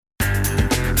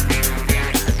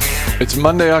It's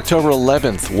Monday, October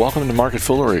 11th. Welcome to Market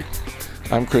Foolery.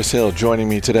 I'm Chris Hill. Joining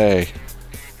me today,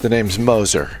 the name's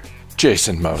Moser,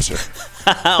 Jason Moser.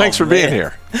 Thanks for being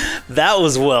here. That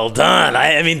was well done.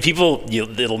 I mean,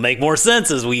 it'll make more sense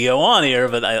as we go on here,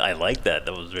 but I like that.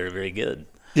 That was very, very good.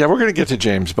 Yeah, we're going to get to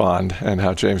James Bond and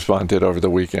how James Bond did over the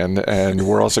weekend, and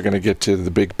we're also going to get to the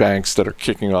big banks that are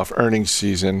kicking off earnings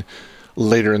season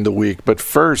later in the week. But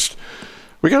first,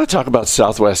 we got to talk about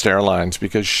Southwest Airlines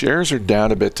because shares are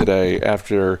down a bit today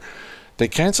after they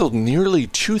canceled nearly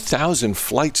 2,000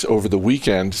 flights over the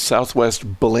weekend.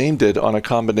 Southwest blamed it on a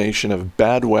combination of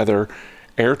bad weather,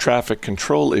 air traffic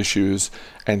control issues,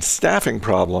 and staffing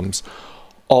problems.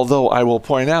 Although I will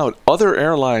point out, other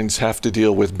airlines have to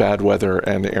deal with bad weather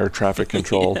and air traffic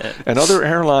control, and other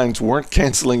airlines weren't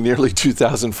canceling nearly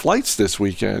 2,000 flights this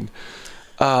weekend.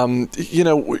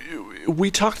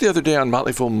 We talked the other day on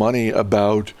Motley Fool Money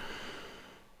about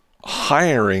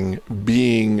hiring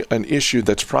being an issue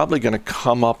that's probably going to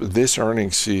come up this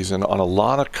earnings season on a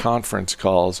lot of conference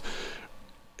calls.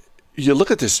 You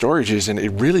look at this story, Jason, it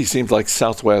really seems like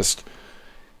Southwest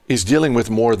is dealing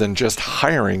with more than just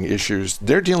hiring issues.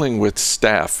 They're dealing with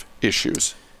staff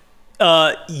issues.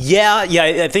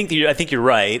 I think you're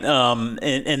right.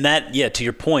 And that, to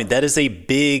your point, that is a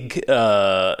big,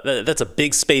 that's a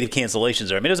big spate of cancellations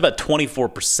there. I mean, it was about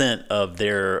 24% of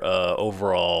their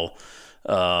overall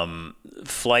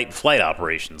flight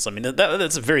operations. I mean,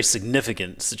 that's a very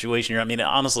significant situation here. I mean,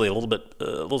 honestly, a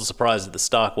little surprised that the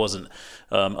stock wasn't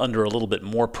under a little bit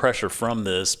more pressure from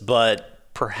this, but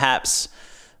perhaps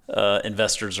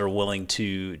investors are willing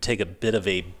to take a bit of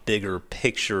a bigger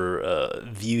picture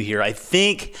view here. I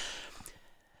think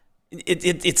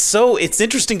it's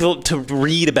interesting to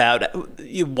read about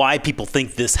why people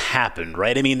think this happened,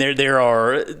 right? I mean, there's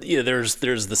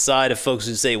the side of folks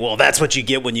who say, well, that's what you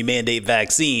get when you mandate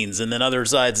vaccines, and then other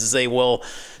sides that say, well,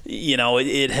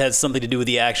 it has something to do with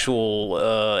the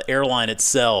actual airline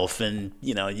itself, and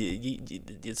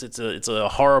it's a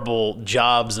horrible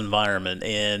jobs environment,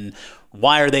 and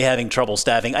why are they having trouble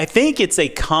staffing? I think it's a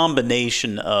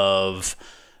combination of,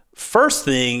 first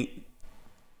thing,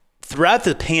 throughout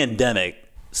the pandemic,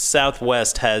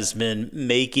 Southwest has been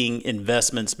making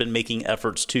investments, been making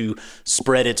efforts to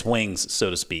spread its wings, so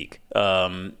to speak,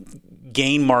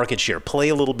 gain market share, play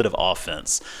a little bit of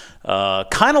offense.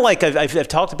 Kind of like I've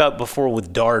talked about before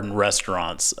with Darden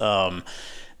restaurants.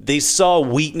 They saw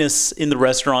weakness in the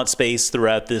restaurant space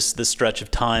throughout this stretch of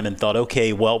time and thought,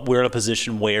 okay, well, we're in a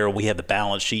position where we have the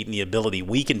balance sheet and the ability.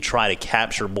 We can try to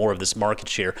capture more of this market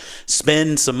share,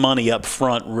 spend some money up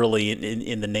front really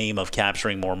in the name of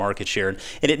capturing more market share. And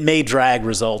it may drag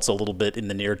results a little bit in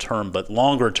the near term, but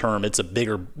longer term, it's a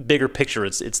bigger picture.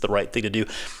 It's the right thing to do.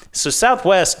 So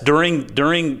Southwest, during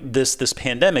this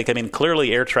pandemic, I mean,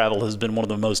 clearly air travel has been one of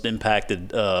the most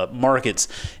impacted markets.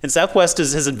 And Southwest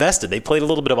has invested. They played a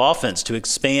little bit of offense to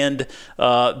expand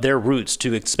their routes,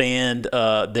 to expand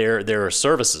their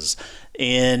services.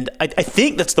 And I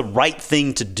think that's the right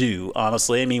thing to do,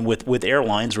 honestly. I mean, with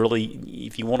airlines, really,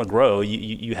 if you want to grow,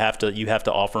 you have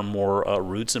to offer more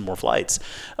routes and more flights.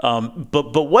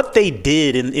 But what they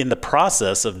did in the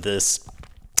process of this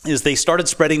is they started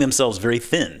spreading themselves very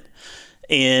thin.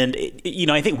 And,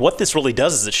 I think what this really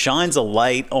does is it shines a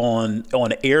light on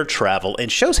air travel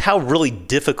and shows how really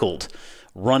difficult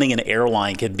running an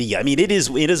airline can be. I mean, it is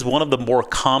one of the more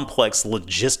complex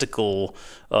logistical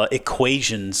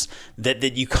equations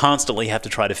that you constantly have to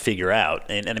try to figure out.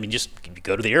 And I mean, just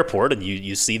go to the airport and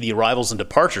you see the arrivals and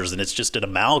departures, and it's just an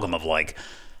amalgam of like,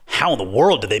 how in the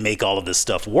world do they make all of this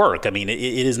stuff work? I mean, it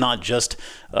is not just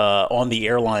on the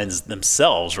airlines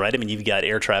themselves, right? I mean, you've got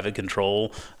air traffic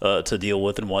control to deal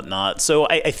with and whatnot. So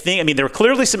I think there were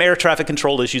clearly some air traffic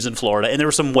control issues in Florida, and there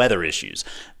were some weather issues.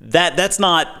 That's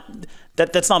not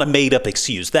a made-up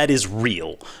excuse. That is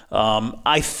real.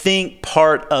 I think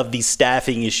part of the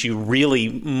staffing issue really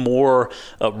more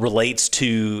relates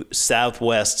to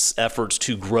Southwest's efforts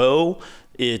to grow.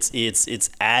 It's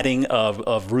adding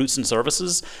of routes and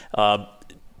services.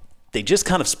 They just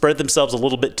kind of spread themselves a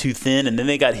little bit too thin, and then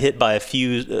they got hit by a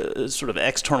few sort of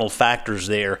external factors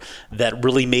there that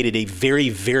really made it a very,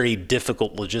 very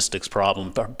difficult logistics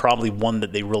problem, probably one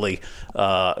that they really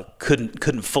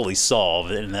couldn't fully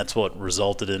solve, and that's what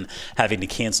resulted in having to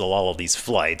cancel all of these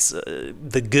flights.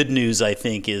 The good news, I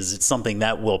think, is it's something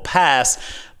that will pass,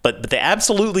 but they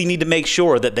absolutely need to make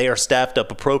sure that they are staffed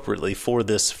up appropriately for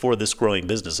this growing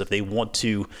business if they want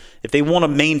to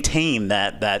maintain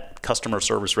that customer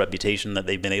service reputation that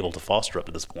they've been able to foster up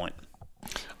to this point.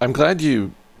 I'm glad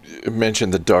you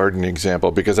mentioned the Darden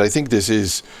example, because I think this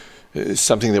is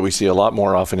something that we see a lot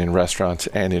more often in restaurants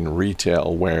and in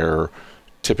retail, where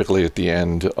typically at the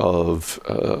end of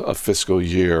a fiscal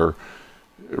year,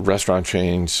 restaurant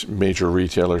chains, major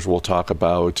retailers will talk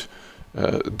about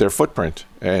their footprint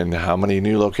and how many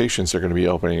new locations they're going to be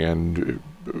opening, and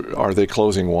are they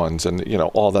closing ones, and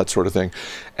all that sort of thing.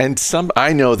 And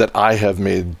I know that I have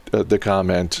made the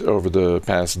comment over the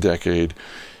past decade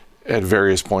at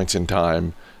various points in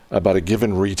time about a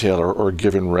given retailer or a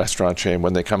given restaurant chain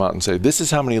when they come out and say, this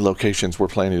is how many locations we're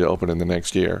planning to open in the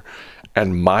next year.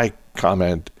 And my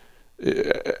comment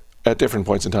at different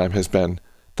points in time has been,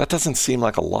 that doesn't seem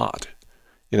like a lot.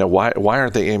 Why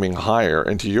aren't they aiming higher?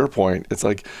 And to your point, it's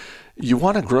like, you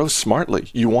want to grow smartly.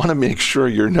 You want to make sure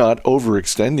you're not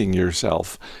overextending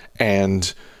yourself.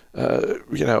 And,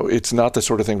 it's not the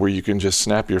sort of thing where you can just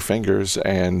snap your fingers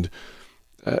and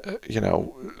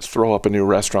throw up a new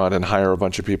restaurant and hire a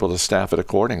bunch of people to staff it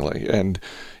accordingly. And,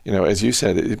 as you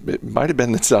said, it might have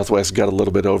been that Southwest got a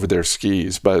little bit over their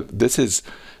skis, but this is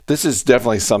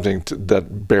definitely something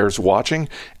that bears watching.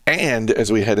 And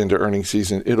as we head into earnings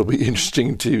season, it'll be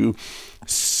interesting to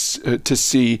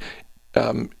see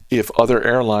if other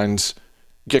airlines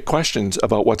get questions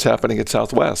about what's happening at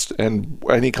Southwest and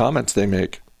any comments they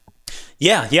make.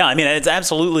 Yeah. I mean, it's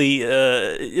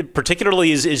absolutely,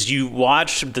 particularly as you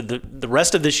watch the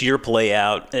rest of this year play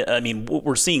out. I mean,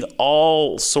 we're seeing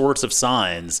all sorts of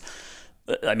signs.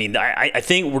 I mean, I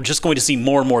think we're just going to see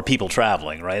more and more people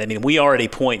traveling, right? I mean, we are at a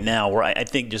point now where I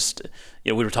think just,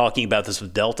 we were talking about this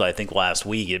with Delta, I think, last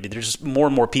week. I mean, there's just more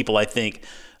and more people, I think,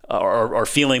 are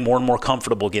feeling more and more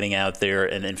comfortable getting out there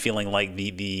and feeling like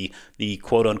the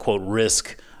quote unquote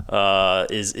risk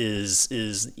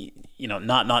is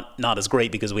not as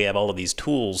great because we have all of these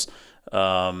tools,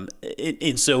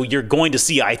 and so you're going to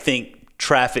see, I think,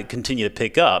 traffic continue to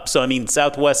pick up. So I mean,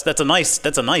 Southwest, that's a nice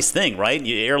thing, right?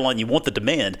 Airline, you want the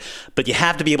demand, but you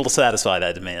have to be able to satisfy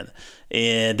that demand.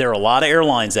 And there are a lot of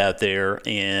airlines out there,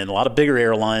 and a lot of bigger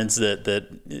airlines that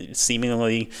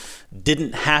seemingly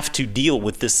didn't have to deal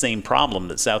with this same problem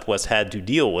that Southwest had to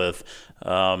deal with.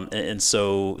 And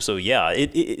so yeah,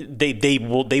 they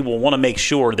will want to make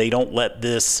sure they don't let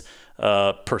this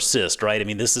persist, right? I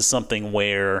mean, this is something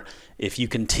where if you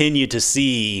continue to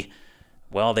see,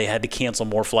 well, they had to cancel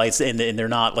more flights, and they're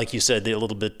not, like you said, they're a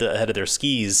little bit ahead of their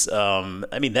skis.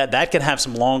 I mean, that can have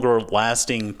some longer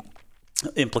lasting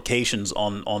implications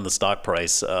on the stock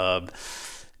price.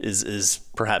 Is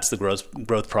perhaps the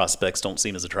growth prospects don't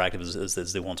seem as attractive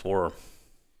as they once were.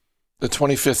 The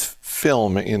 25th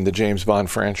film in the James Bond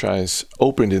franchise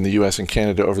opened in the U.S. and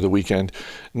Canada over the weekend.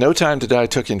 No Time to Die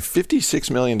took in $56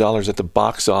 million at the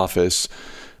box office,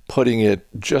 putting it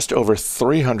just over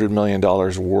 $300 million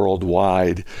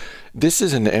worldwide. This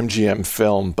is an MGM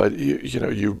film, but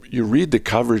you read the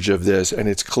coverage of this, and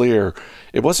it's clear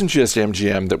it wasn't just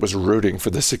MGM that was rooting for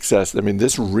the success. I mean,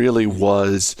 this really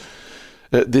was.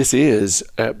 This is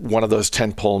one of those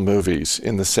tentpole movies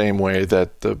in the same way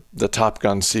that the Top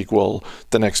Gun sequel,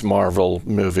 the next Marvel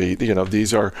movie,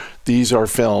 these are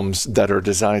films that are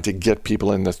designed to get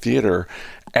people in the theater.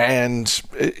 And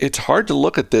it's hard to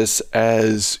look at this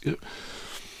as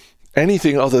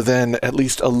anything other than at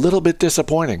least a little bit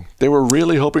disappointing. They were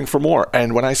really hoping for more.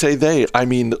 And when I say they, I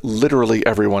mean literally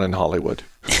everyone in Hollywood.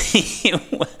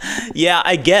 Yeah,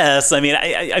 I guess. I mean,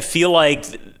 I feel like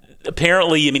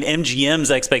apparently, I mean,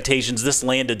 MGM's expectations, this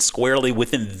landed squarely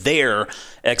within their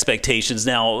expectations.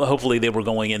 Now, hopefully they were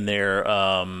going in there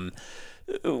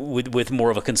with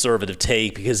more of a conservative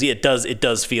take, because it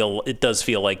does feel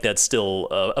like that's still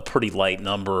a pretty light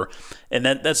number, and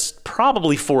that's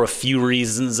probably for a few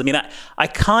reasons. I mean, I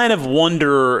kind of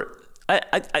wonder.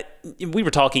 We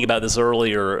were talking about this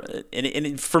earlier,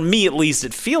 and for me at least,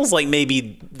 it feels like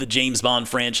maybe the James Bond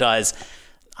franchise,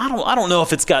 I don't know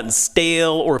if it's gotten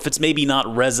stale or if it's maybe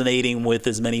not resonating with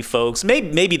as many folks.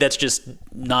 Maybe that's just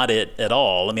not it at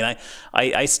all. I mean,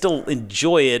 I still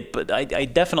enjoy it, but I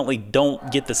definitely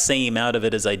don't get the same out of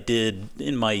it as I did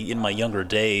in my younger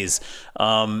days.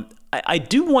 I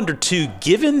do wonder too,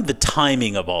 given the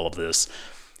timing of all of this,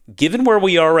 given where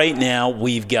we are right now,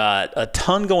 we've got a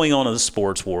ton going on in the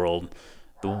sports world.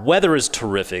 The weather is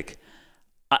terrific.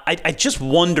 I just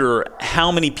wonder how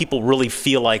many people really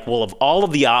feel like, well, of all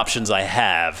of the options I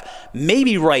have,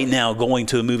 maybe right now going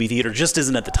to a movie theater just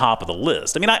isn't at the top of the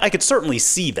list. I mean, I could certainly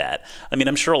see that. I mean,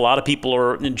 I'm sure a lot of people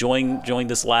are enjoying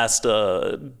this last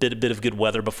bit of good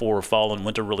weather before fall and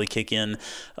winter really kick in,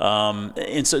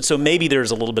 and so maybe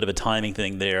there's a little bit of a timing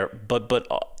thing there. But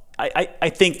I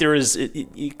think there is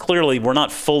clearly we're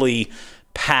not fully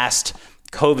past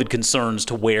COVID concerns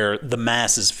to where the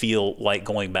masses feel like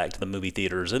going back to the movie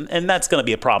theaters, and that's going to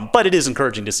be a problem. But it is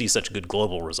encouraging to see such good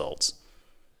global results.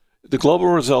 The global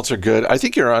results are good. I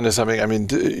think you're onto something. I mean,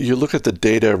 you look at the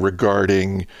data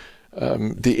regarding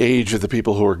the age of the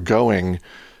people who are going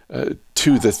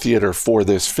to the theater for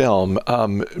this film.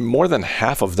 More than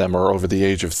half of them are over the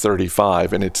age of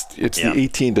 35, and it's the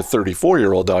 18 to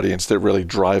 34-year-old audience that really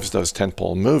drives those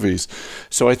tentpole movies.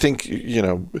 So I think,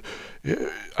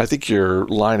 I think your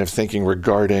line of thinking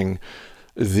regarding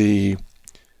the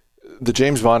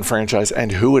James Bond franchise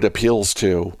and who it appeals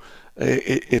to,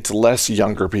 it's less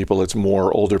younger people, it's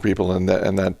more older people, and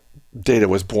that data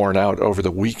was borne out over the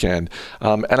weekend.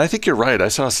 And I think you're right. I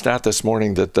saw a stat this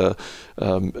morning that the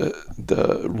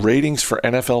ratings for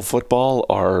NFL football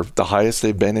are the highest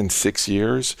they've been in 6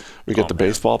 years. We got the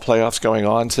baseball playoffs going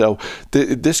on. So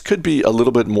this could be a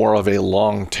little bit more of a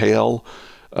long tail,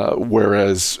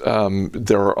 whereas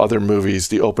there are other movies,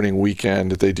 the opening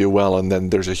weekend, they do well, and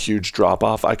then there's a huge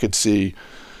drop-off. I could see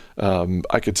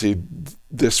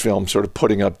this film sort of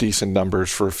putting up decent numbers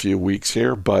for a few weeks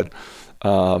here, but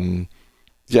last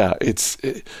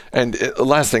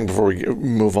thing before we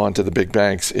move on to the big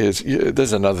banks is,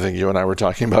 there's another thing you and I were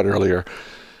talking about earlier.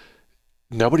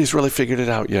 Nobody's really figured it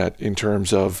out yet in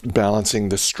terms of balancing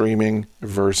the streaming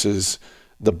versus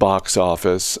the box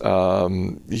office.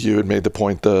 You had made the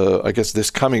point, I guess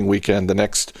this coming weekend, the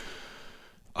next,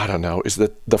 I don't know, is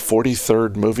that the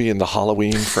 43rd movie in the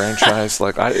Halloween franchise?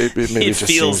 Like, it just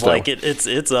feels like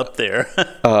it's up there.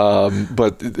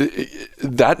 But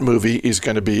that movie is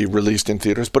going to be released in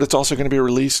theaters, but it's also going to be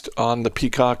released on the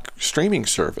Peacock streaming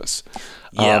service.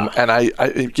 Yeah. And I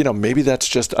maybe that's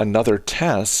just another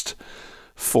test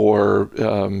for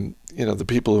the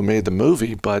people who made the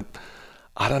movie, but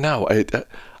I don't know.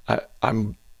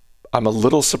 I'm a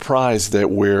little surprised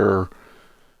that we're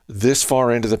this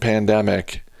far into the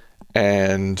pandemic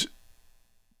and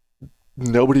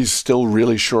nobody's still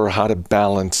really sure how to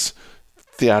balance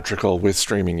theatrical with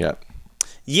streaming yet.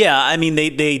 Yeah, I mean,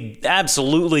 they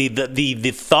absolutely,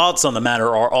 the thoughts on the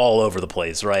matter are all over the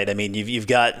place, right? I mean, you've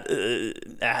got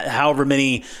however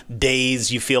many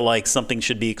days you feel like something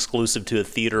should be exclusive to a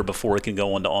theater before it can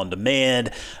go on demand,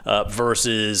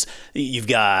 versus you've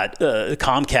got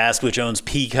Comcast, which owns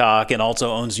Peacock and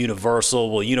also owns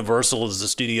Universal. Well, Universal is the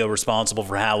studio responsible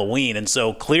for Halloween, and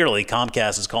so clearly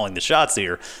Comcast is calling the shots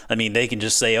here. I mean, they can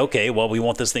just say, okay, well, we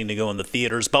want this thing to go in the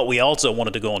theaters, but we also want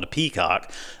it to go onto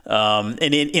Peacock.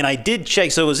 And I did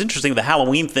check, so it was interesting, the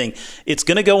Halloween thing. It's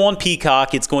going to go on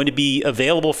Peacock. It's going to be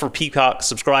available for Peacock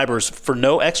subscribers for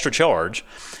no extra charge.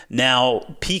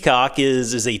 Now, Peacock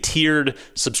is a tiered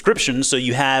subscription, so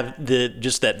you have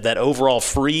that overall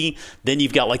free. Then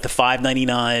you've got like the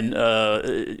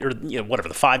 $5.99 or whatever,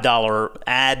 the $5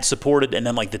 ad supported, and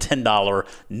then like the $10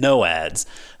 no ads.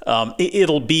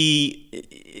 It'll be,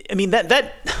 I mean,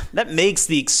 that makes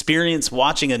the experience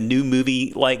watching a new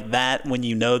movie like that when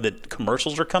you know that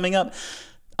commercials are coming up,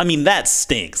 I mean, that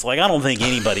stinks. Like, I don't think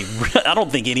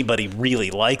anybody really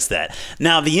likes that.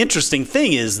 Now, the interesting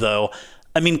thing is, though,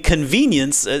 I mean,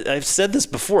 convenience, I've said this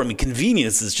before, I mean,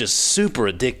 convenience is just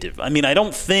super addictive. I mean, I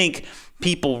don't think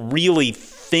people really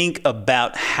think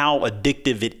about how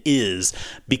addictive it is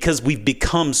because we've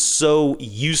become so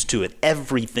used to it.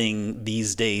 Everything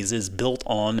these days is built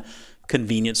on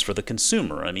convenience for the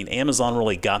consumer. I mean, Amazon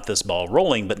really got this ball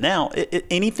rolling, but now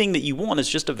anything that you want is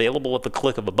just available at the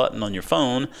click of a button on your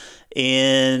phone.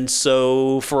 And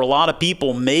so for a lot of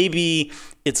people, maybe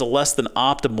it's a less than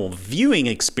optimal viewing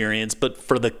experience, but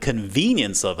for the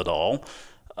convenience of it all,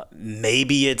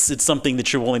 maybe it's something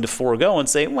that you're willing to forego and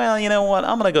say, well, you know what,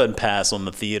 I'm going to go ahead and pass on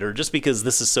the theater just because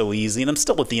this is so easy, and I'm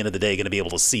still at the end of the day going to be able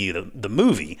to see the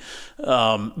movie.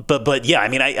 But yeah, I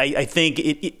mean, I think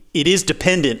it is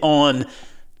dependent on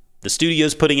the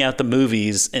studios putting out the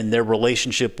movies and their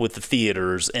relationship with the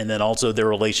theaters, and then also their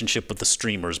relationship with the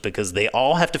streamers, because they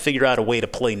all have to figure out a way to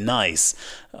play nice.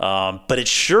 But it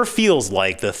sure feels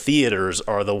like the theaters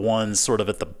are the ones sort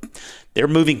of they're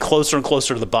moving closer and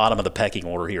closer to the bottom of the pecking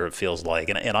order here, it feels like.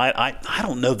 And I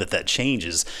don't know that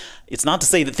changes. It's not to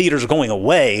say that theaters are going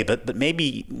away, but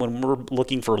maybe when we're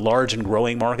looking for large and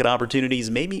growing market opportunities,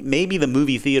 maybe the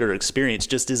movie theater experience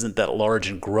just isn't that large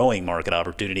and growing market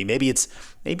opportunity. Maybe it's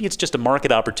just a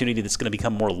market opportunity that's going to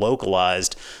become more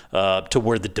localized to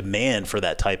where the demand for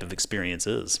that type of experience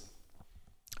is.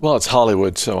 Well, it's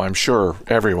Hollywood, so I'm sure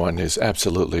everyone is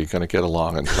absolutely going to get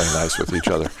along and play nice with each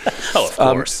other. Oh, of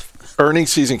course.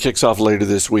 Earnings season kicks off later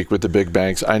this week with the big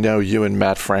banks. I know you and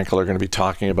Matt Frankel are going to be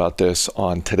talking about this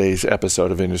on today's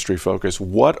episode of Industry Focus.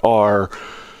 What are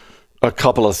a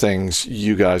couple of things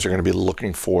you guys are going to be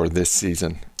looking for this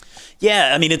season?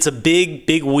 Yeah, I mean, it's a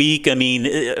big week. I mean,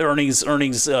 earnings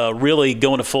really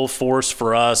going to full force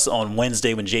for us on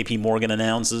Wednesday when JP Morgan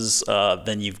announces.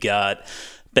 Then you've got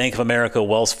Bank of America,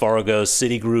 Wells Fargo,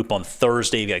 Citigroup on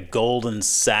Thursday. You got Goldman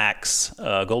Sachs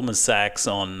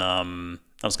on,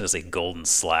 I was going to say Golden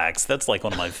Slacks. That's like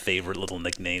one of my favorite little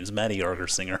nicknames. Matty Yarger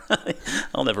singer.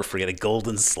 I'll never forget it.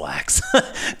 Golden Slacks.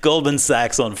 Goldman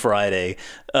Sachs on Friday.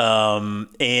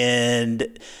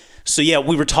 And so, yeah,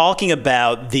 we were talking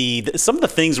about some of the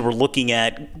things we're looking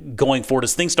at going forward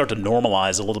as things start to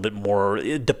normalize a little bit more.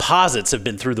 Deposits have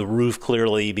been through the roof,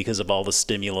 clearly, because of all the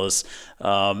stimulus.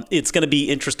 It's going to be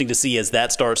interesting to see as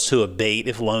that starts to abate,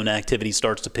 if loan activity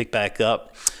starts to pick back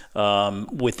up.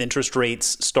 With interest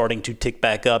rates starting to tick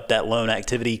back up, that loan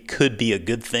activity could be a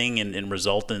good thing and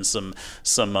result in some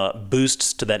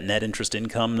boosts to that net interest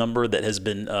income number that has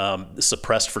been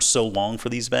suppressed for so long for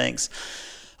these banks.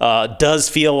 Does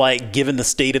feel like, given the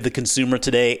state of the consumer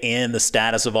today and the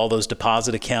status of all those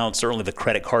deposit accounts, certainly the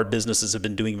credit card businesses have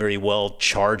been doing very well.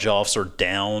 Charge-offs are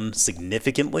down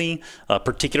significantly,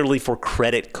 particularly for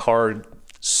credit card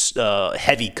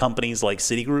heavy companies like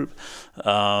Citigroup.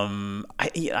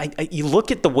 You look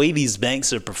at the way these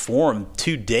banks have performed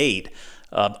to date.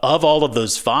 Of all of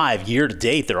those 5 year to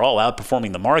date, they're all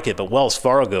outperforming the market, but Wells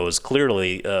Fargo is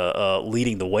clearly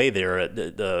leading the way there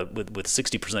with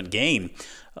 60% gain.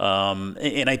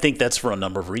 And I think that's for a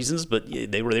number of reasons, but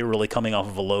they were really coming off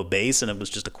of a low base, and it was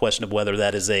just a question of whether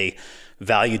that is a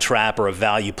value trap or a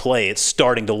value play. It's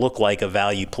starting to look like a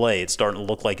value play. It's starting to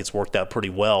look like it's worked out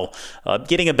pretty well.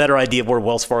 Getting a better idea of where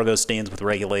Wells Fargo stands with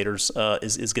regulators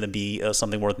is going to be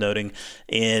something worth noting.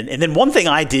 And then one thing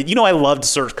I did, I love to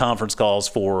search conference calls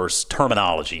for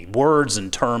terminology, words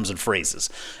and terms and phrases.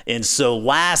 And so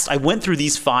I went through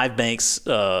these 5 banks'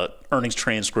 earnings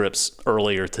transcripts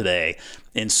earlier today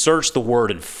and searched the word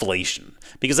inflation,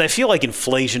 because I feel like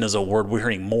inflation is a word we're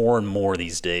hearing more and more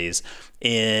these days.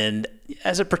 And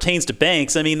as it pertains to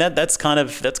banks, I mean, that's kind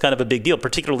of a big deal,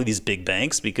 particularly these big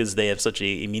banks, because they have such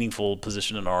a meaningful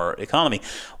position in our economy.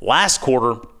 Last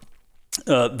quarter,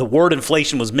 the word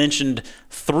inflation was mentioned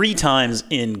 3 times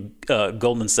in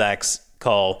Goldman Sachs'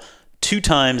 call, 2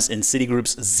 times in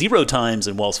Citigroup's, 0 times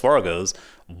in Wells Fargo's,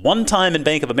 1 time in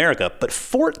Bank of America, but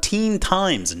 14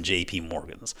 times in JP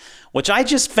Morgan's, which I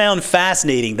just found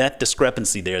fascinating, that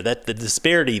discrepancy there, that the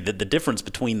disparity, the difference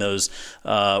between those.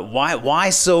 Why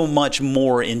so much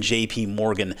more in JP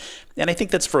Morgan? And I think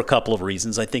that's for a couple of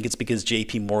reasons. I think it's because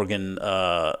JP Morgan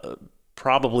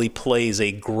probably plays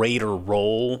a greater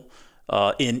role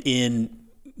in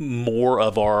more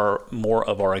of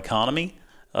our economy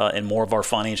and more of our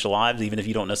financial lives, even if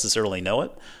you don't necessarily know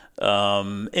it.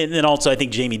 And then also, I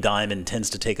think Jamie Dimon tends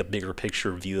to take a bigger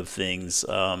picture view of things,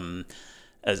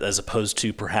 as opposed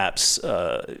to perhaps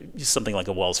something like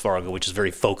a Wells Fargo, which is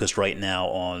very focused right now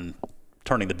on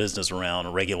turning the business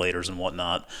around, regulators and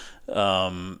whatnot.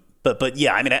 But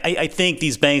yeah, I mean, I think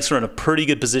these banks are in a pretty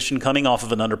good position coming off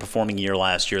of an underperforming year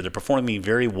last year. They're performing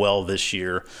very well this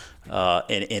year, and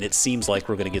it seems like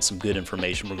we're going to get some good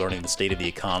information regarding the state of the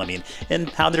economy and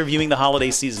how they're viewing the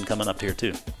holiday season coming up here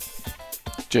too.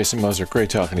 Jason Moser, great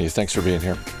talking to you. Thanks for being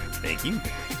here. Thank you.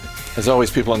 As always,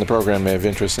 people on the program may have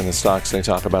interest in the stocks they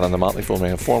talk about on The Motley Fool, may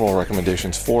have formal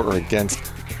recommendations for or against,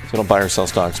 so don't buy or sell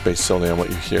stocks based solely on what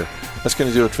you hear. That's going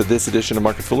to do it for this edition of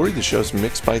Market Foolery. The show's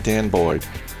mixed by Dan Boyd.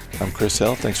 I'm Chris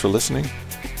Hill. Thanks for listening.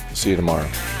 See you tomorrow.